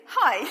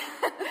Hi,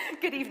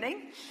 good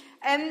evening.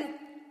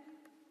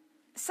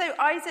 So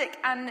Isaac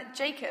and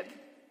Jacob,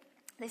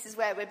 this is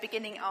where we're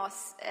beginning our,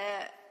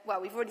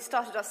 we've already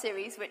started our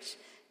series, which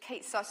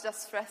Kate started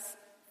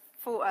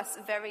for us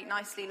very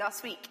nicely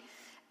last week.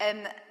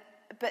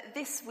 But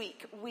this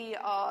week we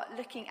are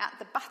looking at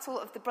the Battle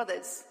of the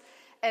Brothers.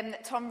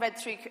 Tom read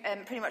through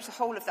pretty much the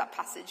whole of that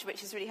passage,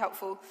 which is really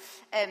helpful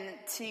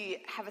to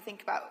have a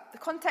think about the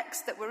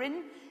context that we're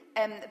in.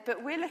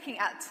 But we're looking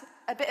at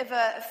a bit of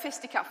a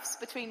fisticuffs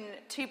between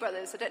two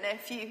brothers. I don't know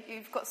if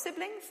you've got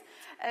siblings,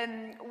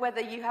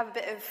 whether you have a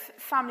bit of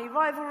family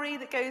rivalry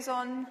that goes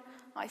on.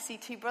 I see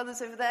two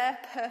brothers over there,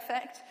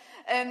 perfect.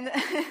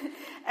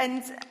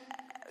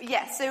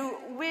 So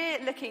we're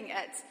looking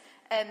at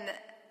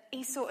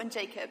Esau and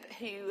Jacob,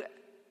 who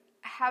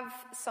have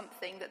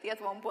something that the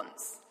other one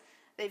wants.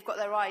 They've got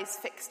their eyes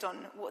fixed on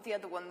what the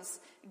other one's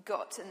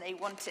got, and they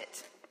want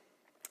it.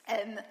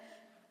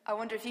 I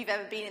wonder if you've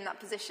ever been in that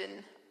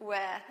position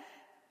where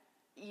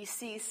you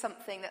see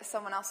something that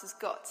someone else has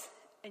got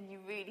and you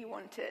really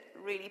want it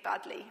really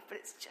badly, but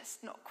it's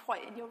just not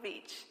quite in your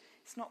reach.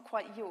 It's not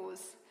quite yours,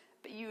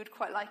 but you would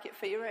quite like it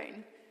for your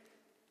own.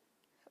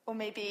 Or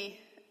maybe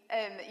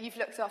you've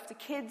looked after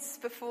kids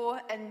before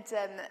and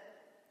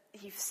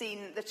you've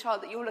seen the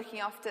child that you're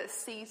looking after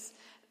sees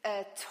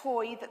a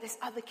toy that this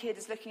other kid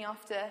is looking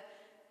after,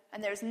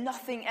 and there is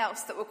nothing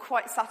else that will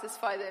quite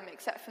satisfy them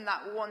except from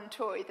that one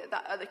toy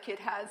that other kid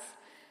has.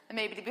 And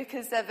maybe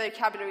because their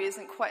vocabulary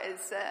isn't quite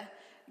as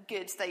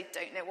good, they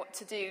don't know what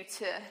to do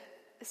to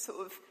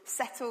sort of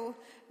settle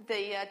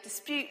the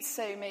dispute.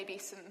 So maybe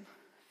some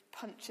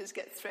punches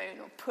get thrown,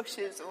 or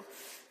pushes, or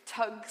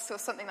tugs, or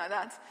something like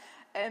that.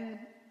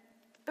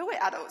 But we're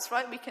adults,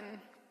 right? We can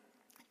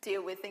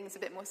deal with things a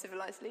bit more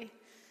civilizedly.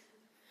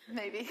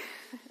 Maybe.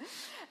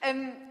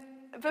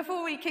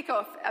 Before we kick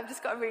off, I've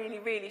just got a really,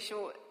 really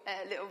short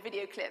little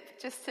video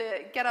clip just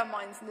to get our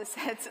minds in the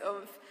set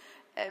of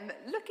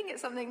looking at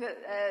something that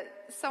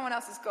someone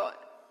else has got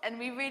and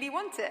we really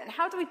want it. And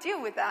how do we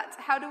deal with that?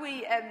 How do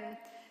we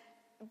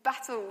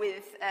battle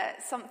with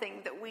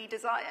something that we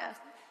desire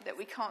that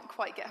we can't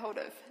quite get hold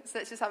of? So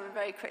let's just have a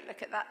very quick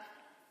look at that.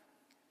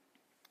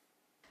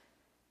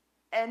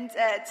 And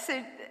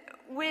so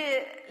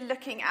we're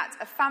looking at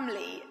a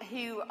family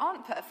who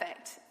aren't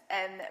perfect,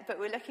 but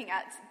we're looking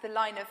at the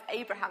line of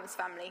Abraham's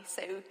family.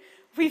 So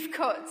we've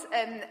got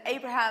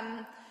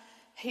Abraham,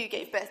 who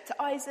gave birth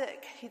to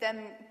Isaac, who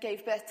then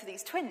gave birth to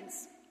these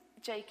twins,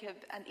 Jacob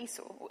and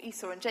Esau, or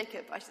Esau and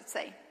Jacob, I should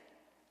say.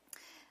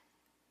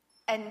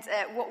 And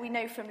what we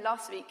know from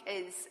last week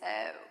is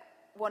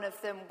one of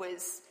them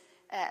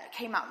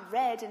came out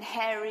red and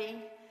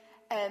hairy,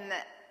 and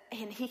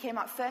he came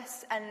out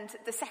first, and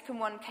the second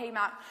one came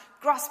out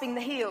grasping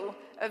the heel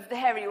of the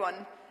hairy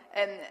one,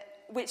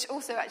 which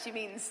also actually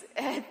means,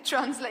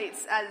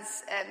 translates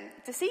as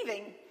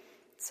deceiving.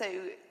 So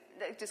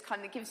that just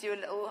kind of gives you a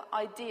little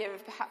idea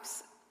of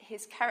perhaps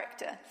his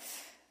character.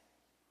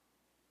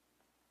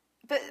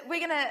 But we're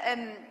going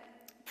to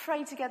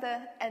pray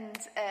together, and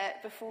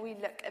before we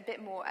look a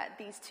bit more at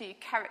these two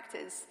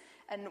characters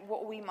and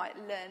what we might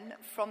learn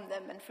from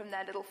them and from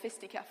their little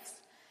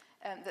fisticuffs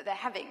that they're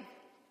having.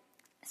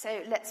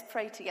 So let's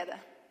pray together.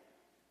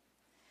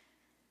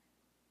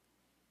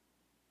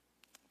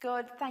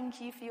 God, thank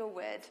you for your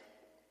word.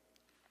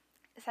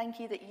 Thank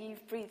you that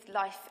you've breathed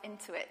life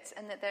into it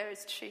and that there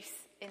is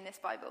truth in this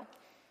Bible.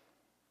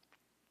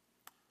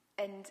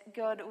 And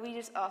God, we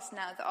just ask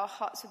now that our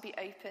hearts would be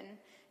open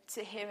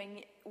to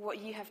hearing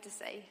what you have to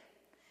say.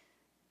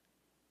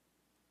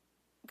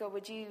 God,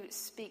 would you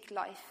speak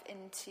life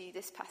into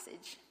this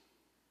passage?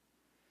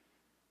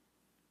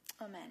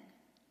 Amen.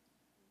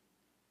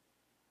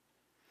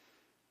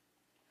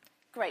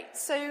 Great.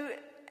 So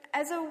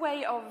as a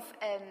way of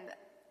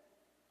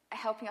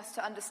helping us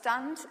to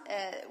understand,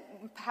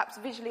 perhaps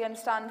visually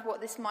understand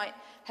what this might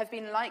have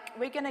been like,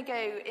 we're going to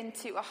go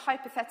into a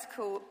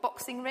hypothetical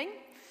boxing ring.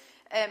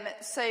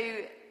 So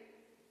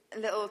a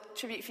little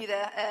tribute for you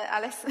there,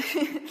 Alice.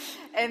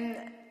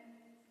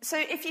 So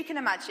if you can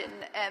imagine,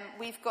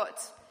 we've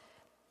got,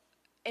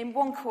 in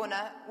one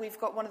corner, we've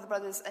got one of the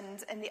brothers,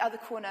 and in the other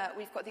corner,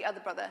 we've got the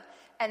other brother.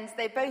 And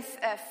they're both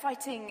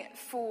fighting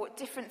for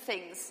different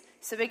things.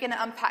 So we're going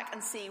to unpack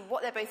and see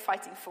what they're both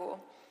fighting for,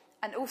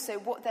 and also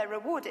what their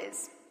reward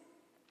is.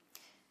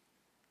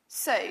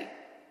 So,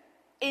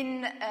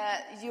 in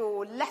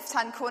your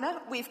left-hand corner,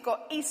 we've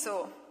got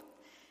Esau.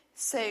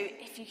 So,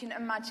 if you can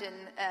imagine,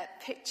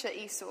 picture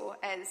Esau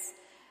as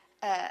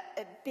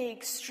a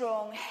big,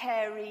 strong,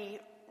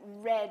 hairy,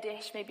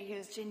 reddish, maybe he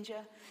was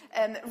ginger,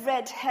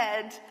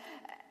 red-haired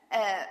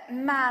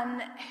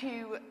man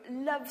who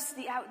loves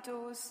the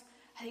outdoors.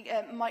 I think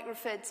Mike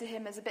referred to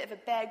him as a bit of a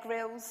Bear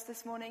Grylls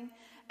this morning.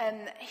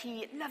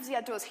 He loves the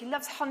outdoors. He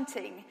loves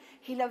hunting.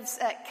 He loves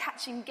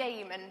catching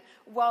game and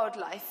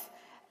wildlife.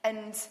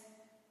 And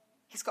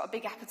he's got a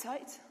big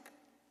appetite.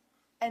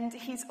 And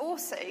he's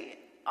also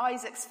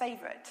Isaac's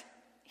favourite.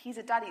 He's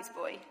a daddy's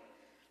boy.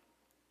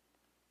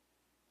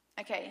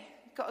 Okay,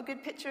 got a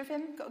good picture of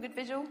him? Got a good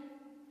visual?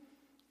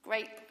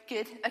 Great,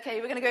 good.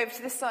 Okay, we're going to go over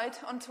to this side,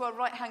 onto our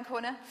right-hand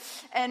corner.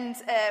 And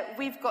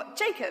we've got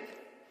Jacob.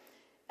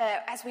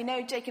 As we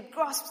know, Jacob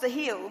grasps the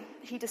heel.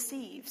 He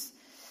deceives.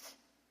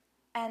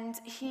 And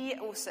he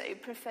also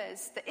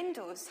prefers the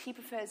indoors. He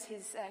prefers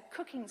his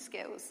cooking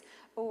skills.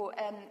 Or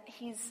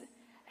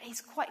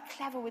he's quite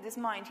clever with his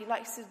mind. He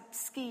likes to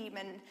scheme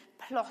and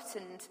plot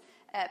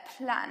and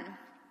plan.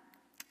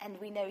 And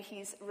we know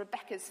he's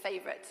Rebecca's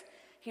favourite.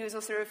 He was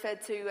also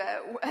referred to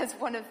as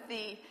one of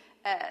the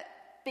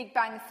Big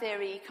Bang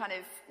Theory kind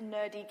of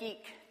nerdy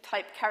geek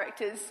type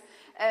characters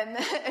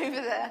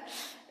over there.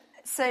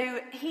 So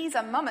he's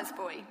a mama's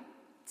boy.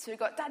 So we've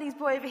got daddy's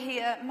boy over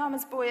here,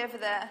 mama's boy over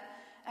there.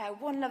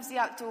 One loves the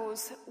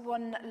outdoors,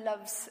 one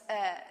loves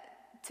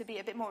to be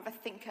a bit more of a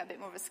thinker, a bit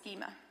more of a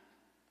schemer.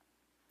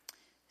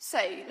 So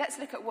let's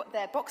look at what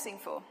they're boxing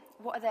for.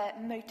 What are their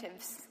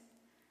motives?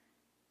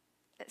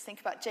 Let's think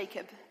about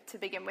Jacob to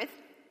begin with.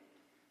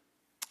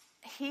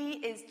 He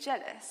is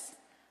jealous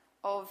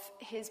of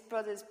his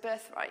brother's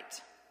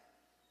birthright.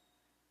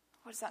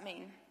 What does that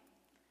mean?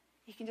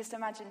 You can just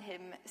imagine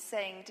him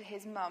saying to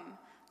his mum,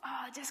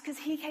 just because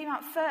he came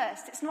out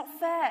first, it's not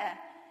fair.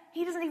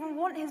 He doesn't even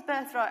want his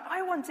birthright.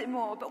 I want it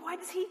more, but why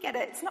does he get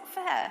it? It's not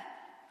fair.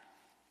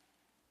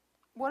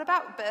 What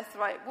about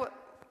birthright?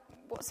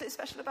 What's so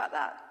special about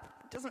that?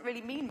 It doesn't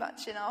really mean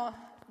much in our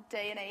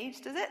day and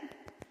age, does it?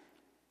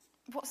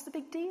 What's the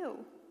big deal?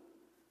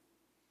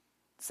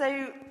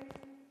 So,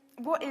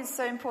 what is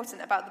so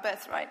important about the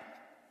birthright?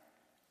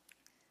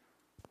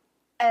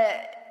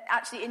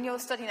 Actually, in your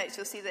study notes,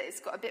 you'll see that it's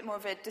got a bit more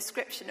of a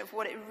description of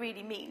what it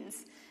really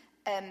means.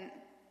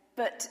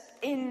 But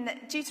in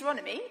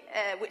Deuteronomy,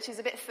 which is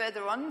a bit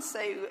further on,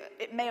 so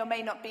it may or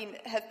may not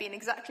have been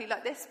exactly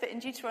like this, but in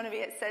Deuteronomy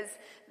it says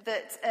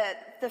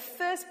that the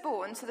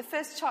firstborn, so the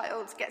first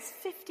child, gets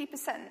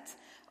 50%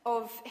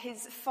 of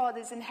his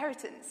father's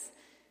inheritance.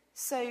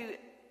 So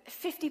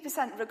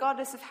 50%,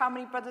 regardless of how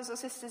many brothers or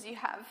sisters you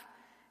have,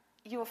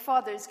 your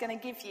father is going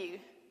to give you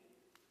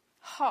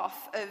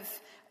half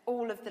of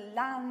all of the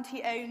land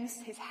he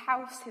owns, his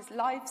house, his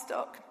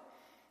livestock,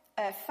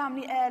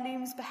 family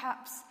heirlooms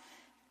perhaps,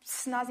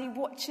 snazzy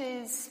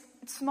watches,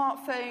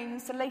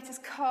 smartphones, the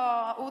latest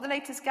car, all the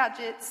latest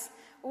gadgets,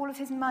 all of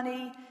his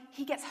money.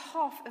 He gets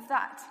half of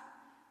that,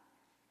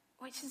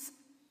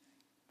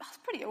 that's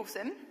pretty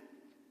awesome.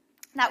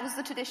 That was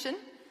the tradition.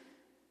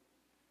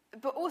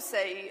 But also,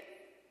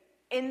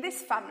 in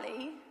this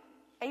family,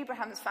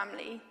 Abraham's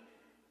family,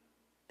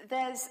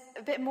 there's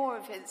a bit more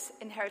of his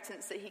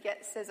inheritance that he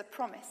gets. There's a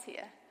promise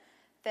here.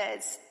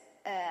 There's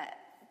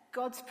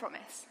God's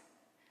promise.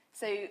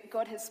 So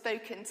God has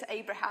spoken to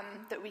Abraham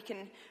that we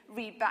can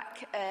read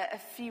back a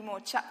few more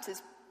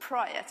chapters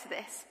prior to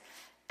this.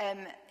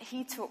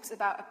 He talks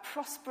about a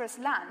prosperous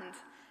land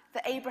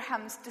that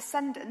Abraham's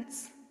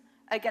descendants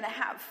are going to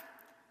have.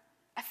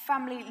 A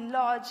family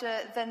larger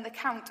than the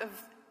count of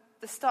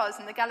the stars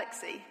in the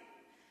galaxy.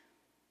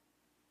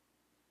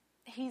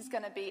 He's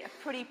going to be a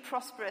pretty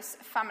prosperous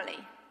family.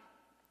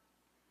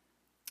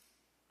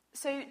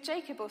 So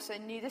Jacob also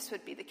knew this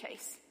would be the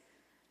case.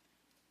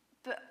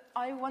 But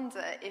I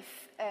wonder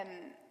if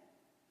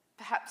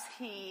perhaps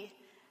he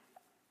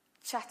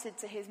chatted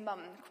to his mum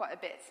quite a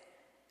bit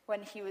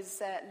when he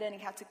was learning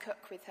how to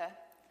cook with her.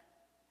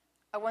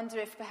 I wonder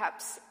if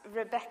perhaps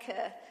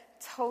Rebecca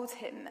told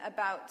him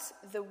about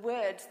the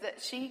word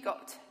that she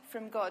got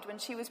from God when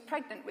she was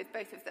pregnant with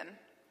both of them.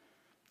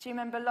 Do you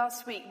remember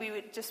last week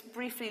we just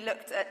briefly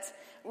looked at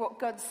what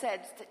God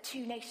said, that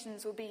 2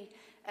 nations will be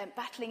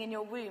battling in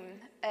your womb,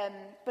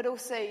 but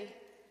also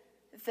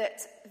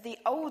that the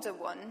older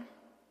one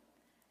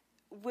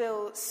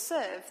will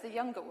serve the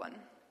younger one.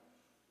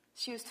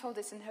 She was told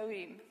this in her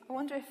womb. I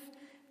wonder if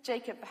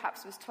Jacob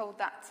perhaps was told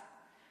that.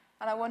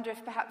 And I wonder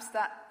if perhaps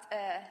that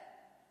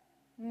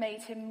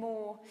made him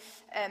more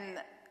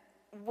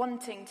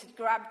wanting to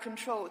grab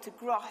control, to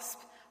grasp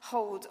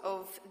hold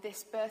of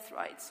this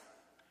birthright.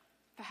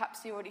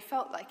 Perhaps he already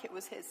felt like it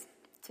was his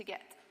to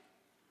get.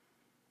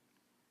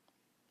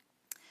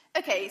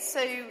 Okay,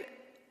 so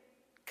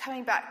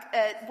coming back,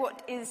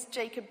 what is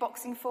Jacob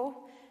boxing for?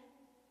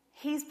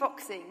 He's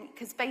boxing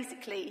because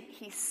basically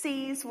he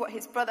sees what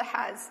his brother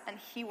has and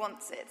he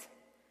wants it.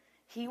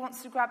 He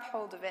wants to grab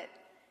hold of it.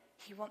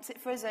 He wants it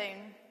for his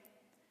own.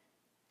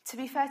 To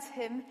be fair to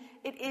him,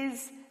 it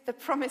is the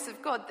promise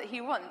of God that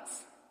he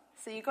wants.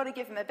 So you've got to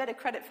give him a bit of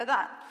credit for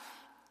that.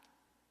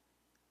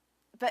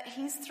 But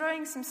he's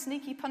throwing some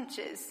sneaky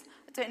punches.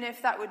 I don't know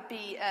if that would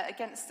be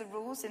against the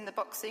rules in the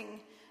boxing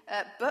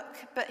book,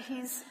 but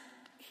he's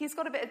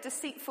got a bit of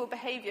deceitful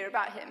behaviour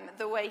about him,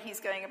 the way he's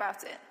going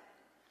about it.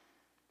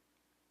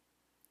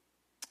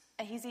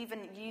 And he's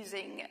even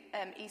using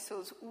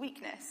Esau's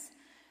weakness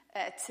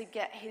to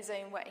get his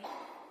own way.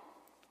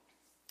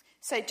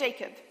 So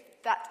Jacob,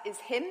 that is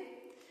him,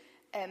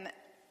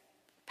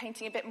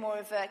 painting a bit more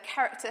of a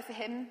character for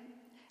him.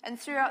 And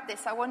throughout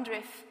this, I wonder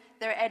if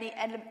there are any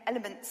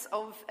elements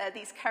of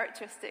these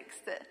characteristics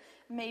that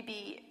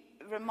maybe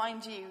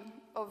remind you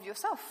of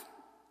yourself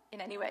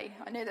in any way.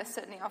 I know there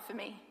certainly are for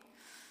me.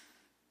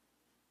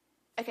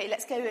 Okay,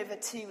 let's go over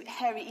to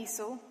hairy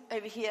Esau,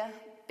 over here,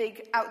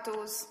 big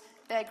outdoors,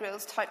 Bear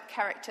Grylls type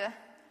character.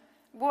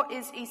 What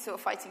is Esau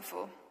fighting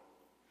for?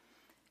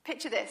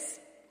 Picture this.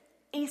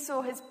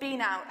 Esau has been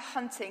out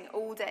hunting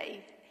all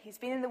day. He's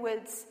been in the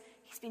woods,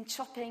 he's been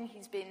chopping,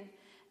 he's been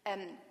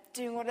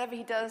doing whatever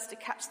he does to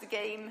catch the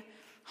game.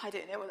 I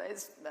don't know what that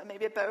is,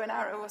 maybe a bow and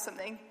arrow or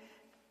something.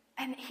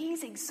 And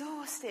he's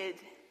exhausted,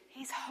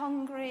 he's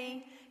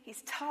hungry,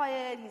 he's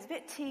tired, he's a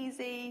bit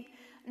teasy,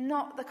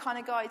 not the kind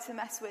of guy to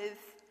mess with.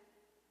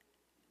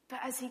 But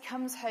as he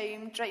comes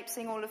home,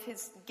 drapesing all of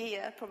his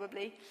gear,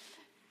 probably,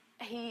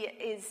 he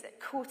is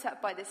caught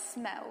up by this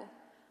smell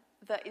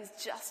that is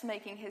just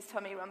making his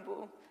tummy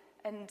rumble,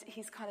 and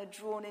he's kind of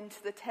drawn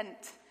into the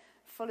tent,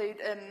 followed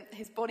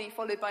his body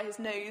followed by his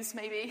nose,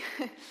 maybe,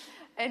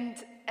 and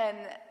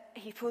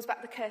he pulls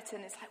back the curtain.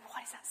 It's like,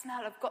 what is that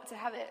smell? I've got to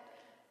have it.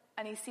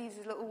 And he sees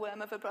his little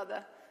worm of a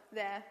brother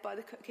there by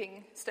the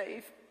cooking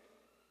stove.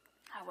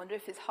 I wonder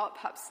if his heart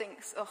perhaps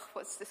sinks. Oh,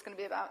 what's this going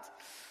to be about?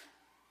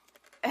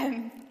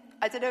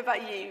 I don't know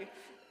about you,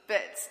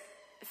 but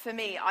for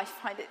me, I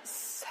find it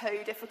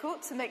so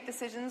difficult to make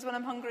decisions when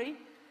I'm hungry,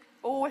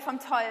 or if I'm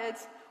tired,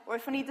 or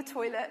if I need the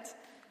toilet.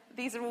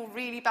 These are all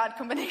really bad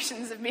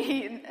combinations of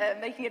me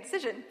making a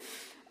decision,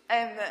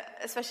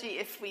 especially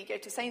if we go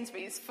to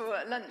Sainsbury's for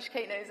lunch.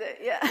 Kate knows it,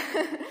 yeah.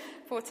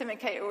 Poor Tim and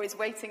Kate are always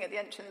waiting at the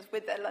entrance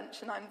with their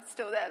lunch, and I'm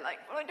still there like,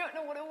 well, I don't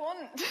know what I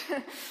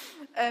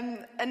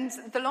want. And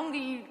the longer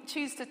you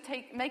choose to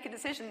make a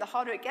decision, the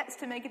harder it gets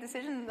to make a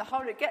decision, and the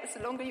harder it gets,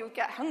 the longer you'll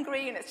get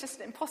hungry, and it's just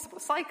an impossible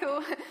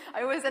cycle.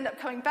 I always end up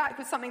coming back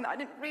with something that I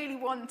didn't really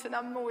want, and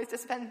I'm always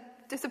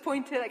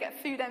disappointed. I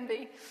get food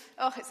envy.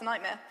 Oh, it's a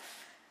nightmare.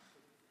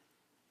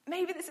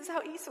 Maybe this is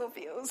how Esau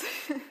feels.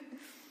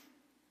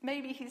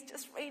 Maybe he's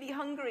just really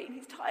hungry and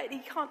he's tired, he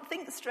can't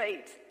think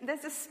straight.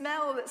 There's a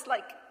smell that's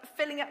like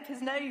filling up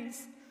his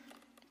nose.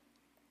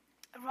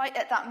 Right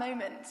at that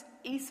moment,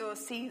 Esau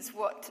sees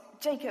what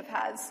Jacob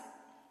has.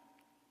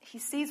 He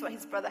sees what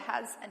his brother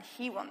has and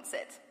he wants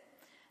it.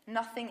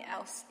 Nothing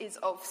else is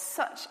of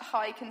such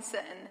high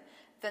concern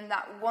than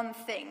that one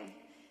thing,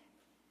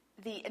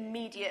 the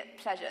immediate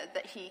pleasure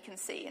that he can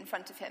see in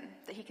front of him,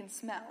 that he can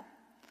smell.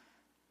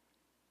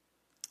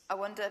 I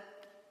wonder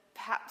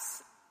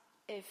perhaps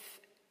if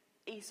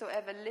Esau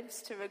ever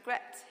lives to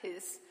regret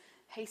his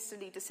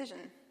hastily decision,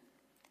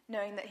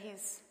 knowing that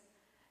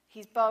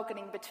he's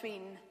bargaining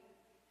between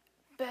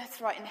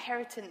birthright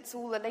inheritance,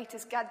 all the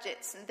latest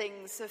gadgets and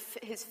things of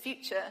his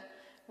future,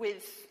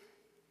 with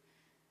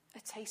a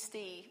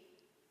tasty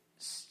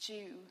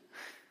stew.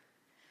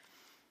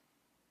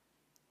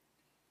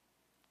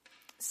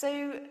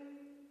 So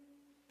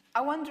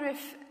I wonder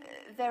if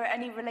there are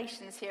any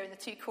relations here in the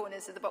two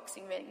corners of the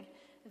boxing ring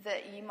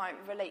that you might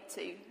relate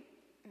to.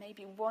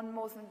 Maybe one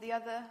more than the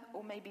other,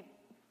 or maybe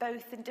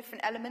both in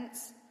different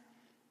elements.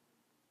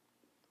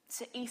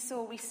 So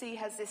Esau, we see,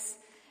 has this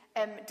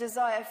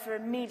desire for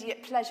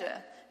immediate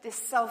pleasure, this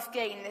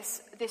self-gain,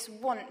 this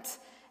want,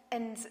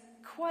 and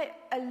quite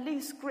a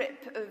loose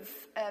grip of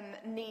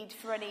need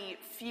for any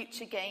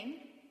future gain.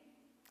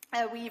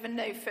 We even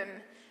know from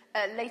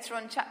later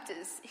on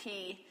chapters,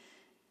 he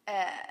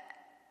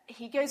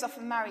goes off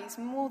and marries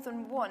more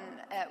than one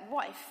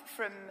wife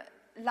from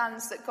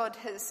lands that God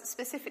has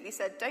specifically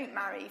said don't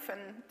marry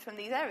from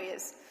these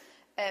areas.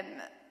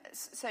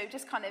 So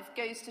just kind of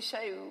goes to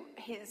show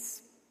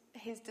his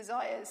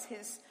desires,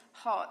 his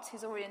heart,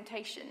 his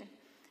orientation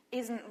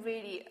isn't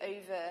really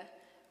over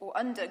or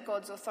under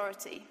God's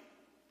authority.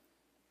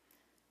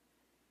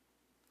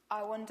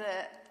 I wonder,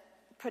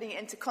 putting it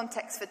into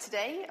context for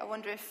today, I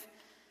wonder if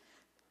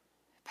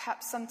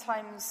perhaps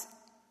sometimes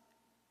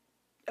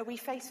are we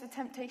faced with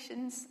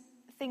temptations,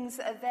 things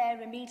that are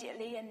there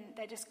immediately and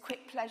they're just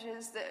quick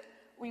pleasures that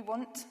we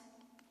want.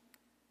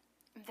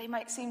 They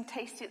might seem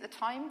tasty at the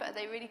time, but are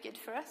they really good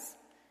for us?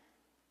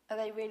 Are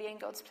they really in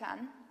God's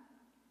plan?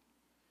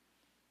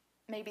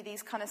 Maybe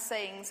these kind of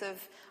sayings of,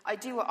 I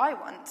do what I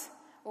want,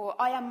 or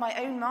I am my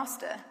own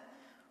master,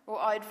 or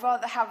I'd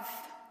rather have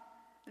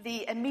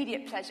the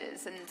immediate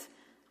pleasures and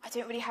I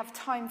don't really have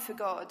time for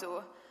God,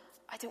 or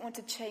I don't want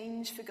to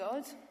change for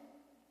God.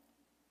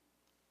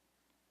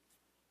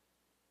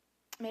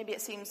 Maybe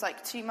it seems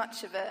like too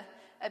much of a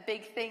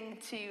big thing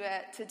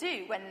to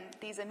do when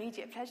these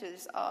immediate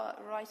pleasures are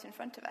right in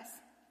front of us.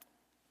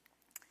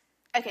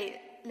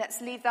 Okay, let's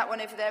leave that one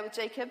over there with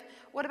Jacob.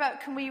 What about,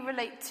 can we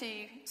relate to,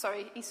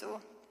 Esau.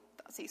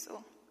 That's Esau.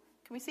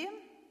 Can we see him?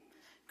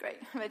 Great,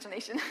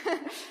 imagination.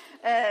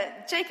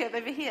 Jacob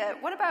over here,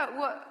 what about,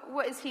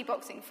 what is he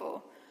boxing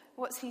for?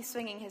 What's he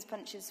swinging his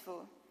punches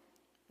for?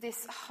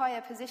 This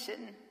higher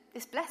position,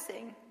 this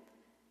blessing,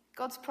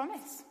 God's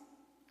promise.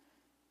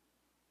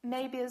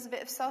 Maybe there's a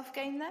bit of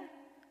self-gain there?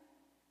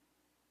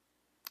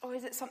 Or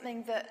is it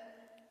something that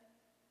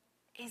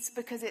is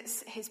because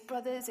it's his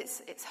brothers,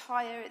 it's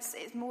higher, it's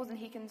more than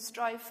he can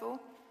strive for?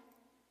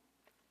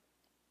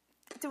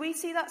 Do we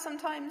see that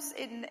sometimes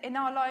in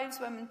our lives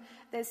when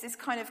there's this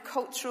kind of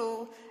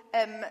cultural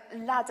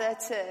ladder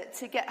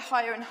to get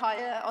higher and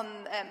higher on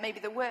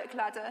maybe the work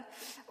ladder,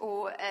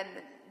 or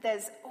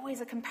there's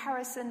always a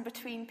comparison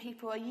between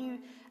people. Are you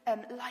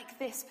like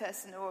this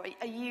person, or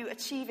are you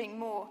achieving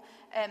more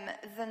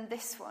than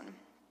this one?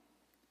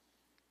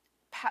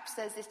 Perhaps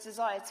there's this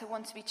desire to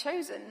want to be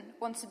chosen,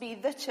 want to be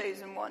the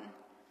chosen one.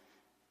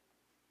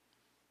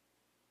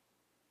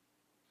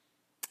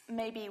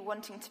 Maybe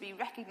wanting to be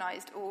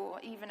recognized or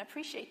even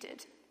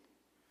appreciated.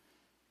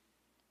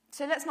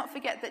 So let's not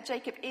forget that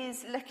Jacob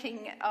is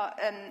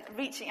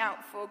reaching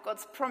out for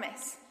God's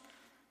promise,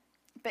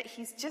 but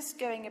he's just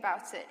going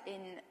about it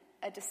in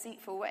a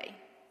deceitful way.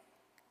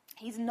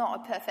 He's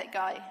not a perfect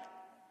guy.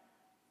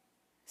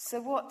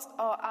 So what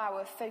are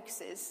our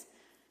focuses?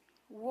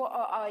 What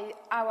are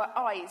our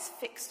eyes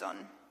fixed on?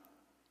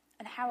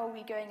 And how are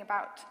we going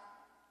about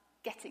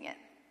getting it?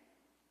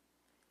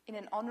 In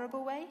an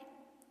honourable way?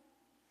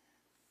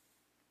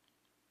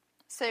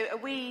 So are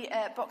we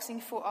boxing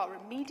for our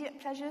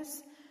immediate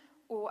pleasures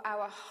or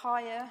our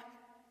higher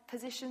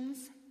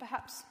positions,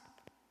 perhaps?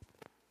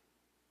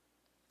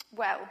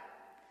 Well,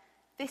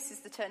 this is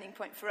the turning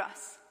point for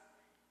us,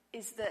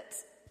 is that,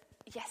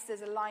 yes,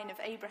 there's a line of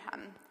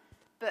Abraham,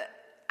 but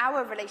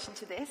our relation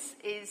to this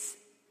is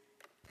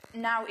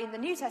now in the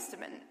New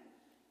Testament.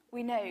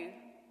 We know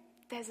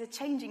there's a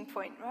changing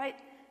point, right?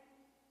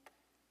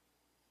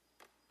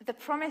 The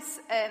promise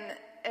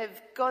of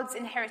God's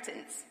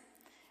inheritance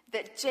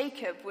that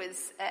Jacob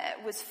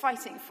was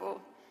fighting for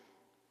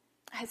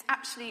has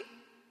actually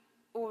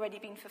already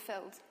been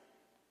fulfilled.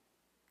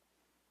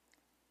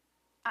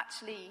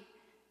 Actually,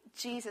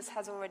 Jesus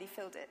has already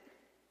filled it.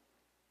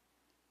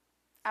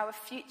 Our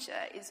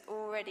future is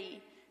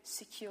already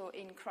secure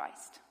in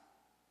Christ.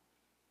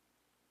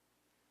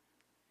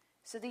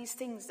 So these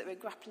things that we're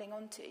grappling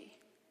onto,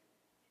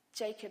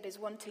 Jacob is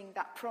wanting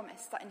that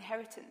promise, that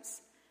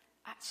inheritance.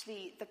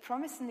 Actually, the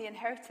promise and the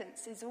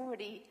inheritance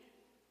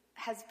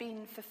has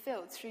been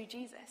fulfilled through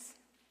Jesus.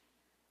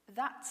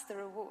 That's the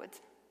reward.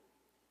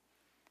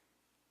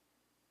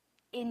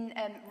 In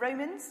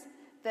Romans,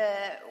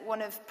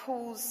 one of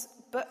Paul's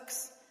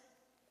books,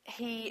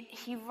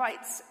 he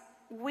writes,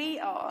 "We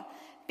are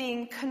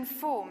being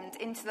conformed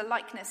into the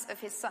likeness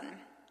of his Son,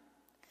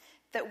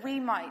 that we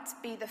might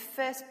be the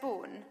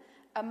firstborn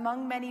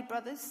among many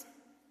brothers."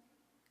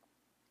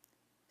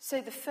 So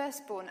the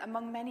firstborn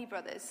among many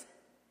brothers.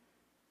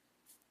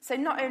 So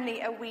not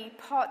only are we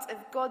part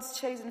of God's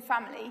chosen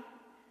family,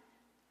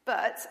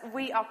 but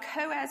we are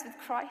co-heirs with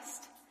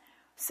Christ.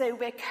 So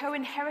we're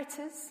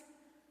co-inheritors.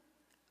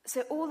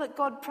 So all that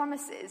God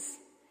promises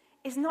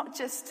is not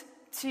just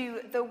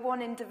to the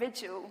one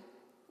individual,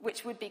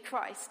 which would be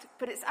Christ,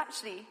 but it's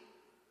actually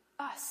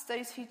us,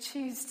 those who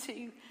choose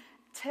to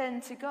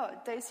turn to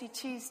God, those who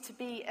choose to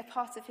be a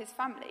part of his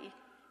family.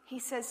 He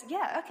says,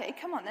 yeah, okay,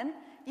 come on then.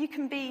 You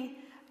can be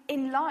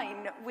in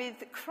line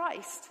with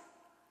Christ,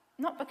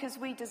 not because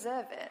we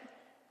deserve it,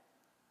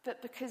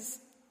 but because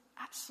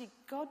actually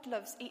God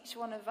loves each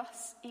one of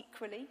us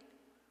equally.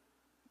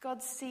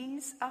 God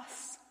sees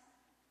us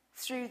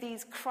through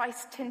these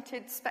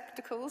Christ-tinted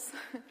spectacles.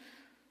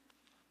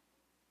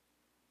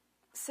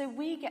 So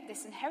we get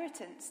this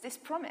inheritance, this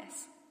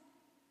promise.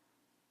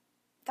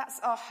 That's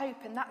our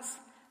hope, and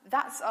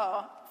that's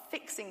our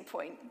fixing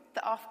point,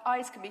 that our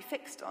eyes can be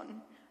fixed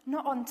on,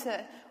 not onto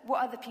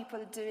what other people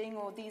are doing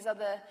or these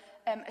other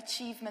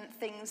achievement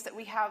things that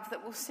we have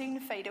that will soon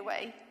fade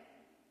away,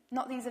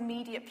 not these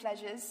immediate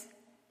pleasures,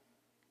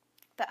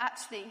 but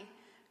actually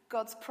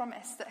God's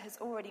promise that has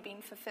already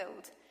been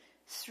fulfilled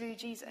through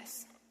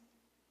Jesus.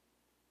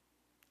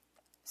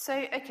 So,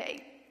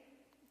 okay,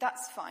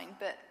 that's fine,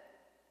 but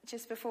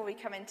just before we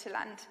come into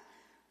land,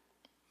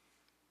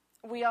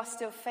 we are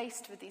still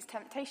faced with these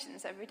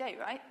temptations every day,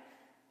 right?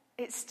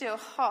 It's still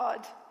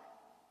hard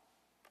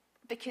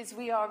because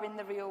we are in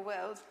the real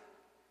world.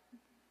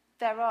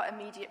 There are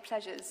immediate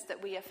pleasures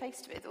that we are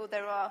faced with, or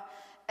there are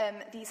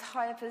these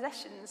higher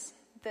possessions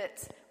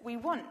that we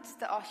want,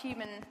 that our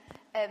human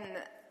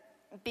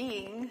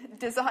being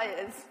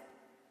desires.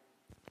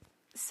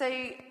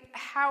 So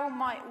how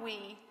might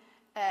we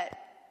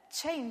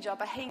change our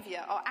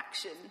behaviour, our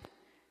action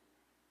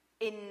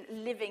in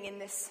living in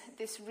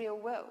this real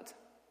world?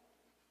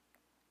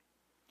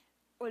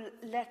 Well,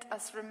 let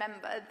us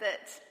remember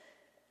that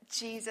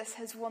Jesus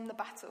has won the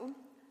battle,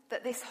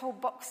 that this whole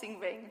boxing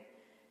ring,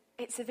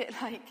 it's a bit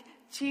like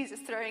Jesus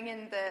throwing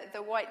in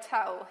the white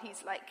towel.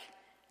 He's like,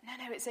 no,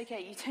 it's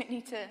okay. You don't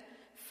need to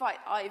fight.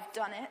 I've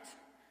done it.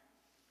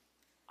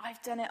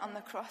 I've done it on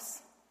the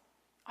cross.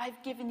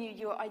 I've given you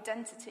your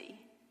identity.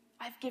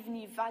 I've given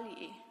you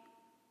value.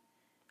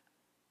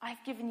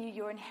 I've given you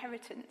your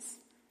inheritance.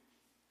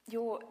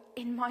 You're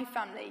in my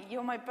family.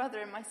 You're my brother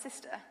and my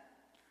sister.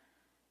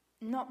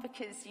 Not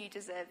because you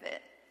deserve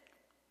it,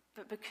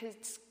 but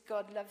because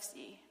God loves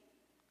you.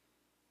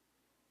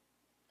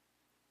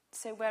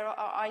 So where are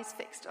our eyes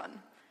fixed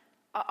on?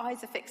 Our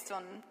eyes are fixed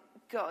on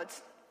God,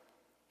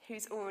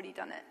 who's already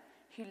done it,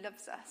 who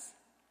loves us.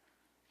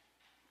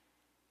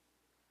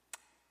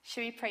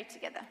 Shall we pray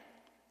together?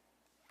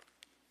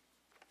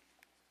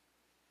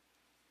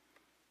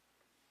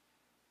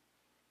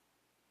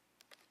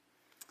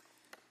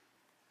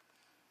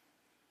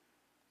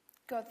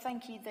 God,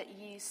 thank you that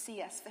you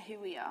see us for who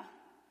we are.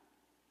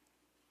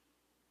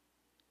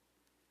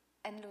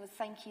 And Lord,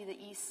 thank you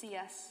that you see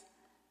us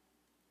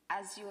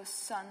as your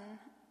son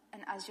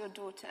and as your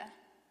daughter,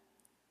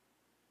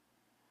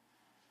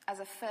 as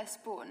a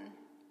firstborn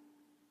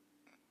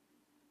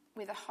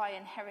with a high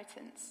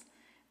inheritance,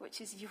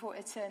 which is your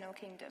eternal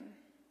kingdom.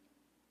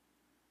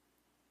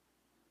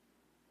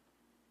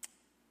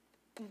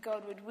 And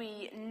God, would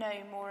we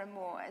know more and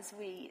more as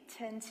we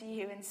turn to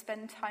you and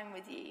spend time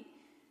with you,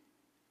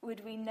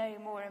 would we know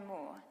more and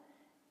more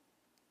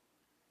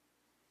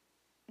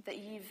that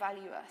you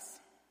value us,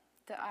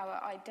 that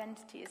our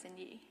identity is in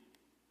you.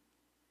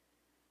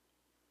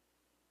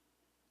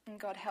 And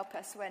God, help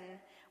us when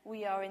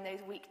we are in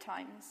those weak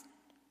times,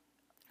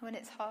 when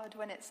it's hard,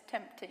 when it's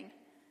tempting.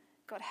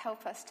 God,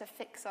 help us to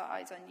fix our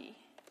eyes on you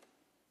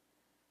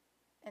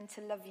and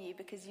to love you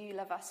because you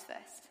love us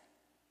first.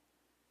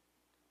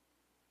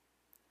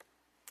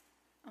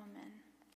 Amen.